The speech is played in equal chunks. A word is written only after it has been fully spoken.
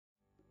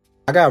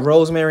I got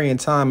rosemary and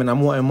thyme, and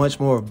I'm wanting much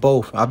more of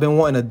both. I've been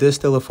wanting a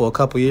distiller for a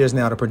couple years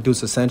now to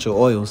produce essential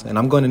oils, and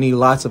I'm going to need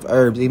lots of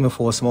herbs even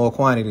for a small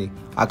quantity.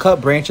 I cut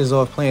branches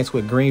off plants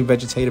with green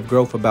vegetative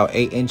growth about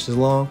 8 inches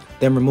long,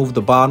 then removed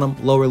the bottom,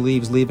 lower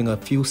leaves leaving a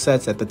few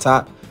sets at the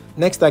top.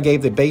 Next, I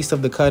gave the base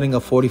of the cutting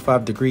a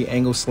 45-degree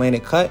angle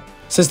slanted cut.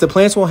 Since the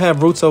plants won't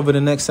have roots over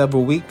the next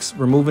several weeks,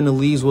 removing the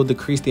leaves will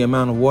decrease the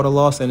amount of water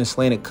loss, and the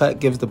slanted cut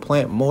gives the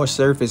plant more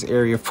surface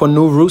area for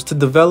new roots to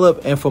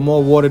develop and for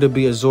more water to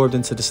be absorbed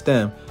into the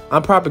stem.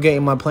 I'm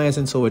propagating my plants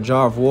into a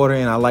jar of water,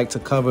 and I like to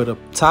cover the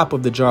top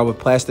of the jar with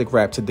plastic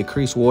wrap to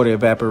decrease water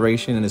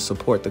evaporation and to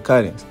support the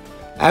cuttings.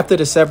 After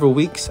the several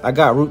weeks, I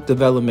got root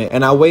development,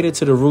 and I waited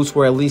till the roots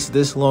were at least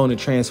this long to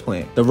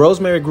transplant. The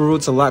rosemary grew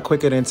roots a lot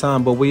quicker than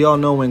thyme, but we all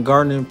know when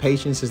gardening,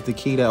 patience is the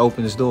key that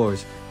opens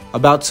doors.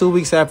 About 2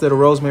 weeks after the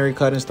rosemary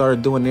cuttings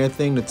started doing their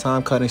thing, the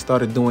thyme cuttings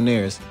started doing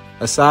theirs.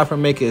 Aside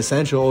from making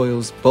essential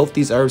oils, both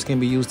these herbs can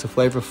be used to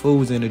flavor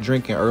foods and to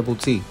drink in herbal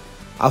tea.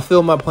 I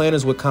filled my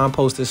planters with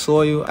composted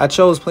soil. I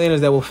chose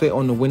planters that will fit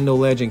on the window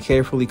ledge and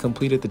carefully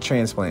completed the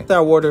transplant. After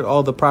I watered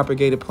all the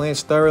propagated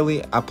plants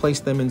thoroughly, I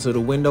placed them into the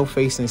window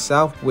facing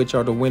south, which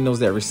are the windows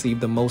that receive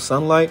the most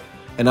sunlight,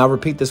 and I'll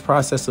repeat this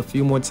process a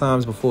few more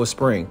times before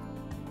spring.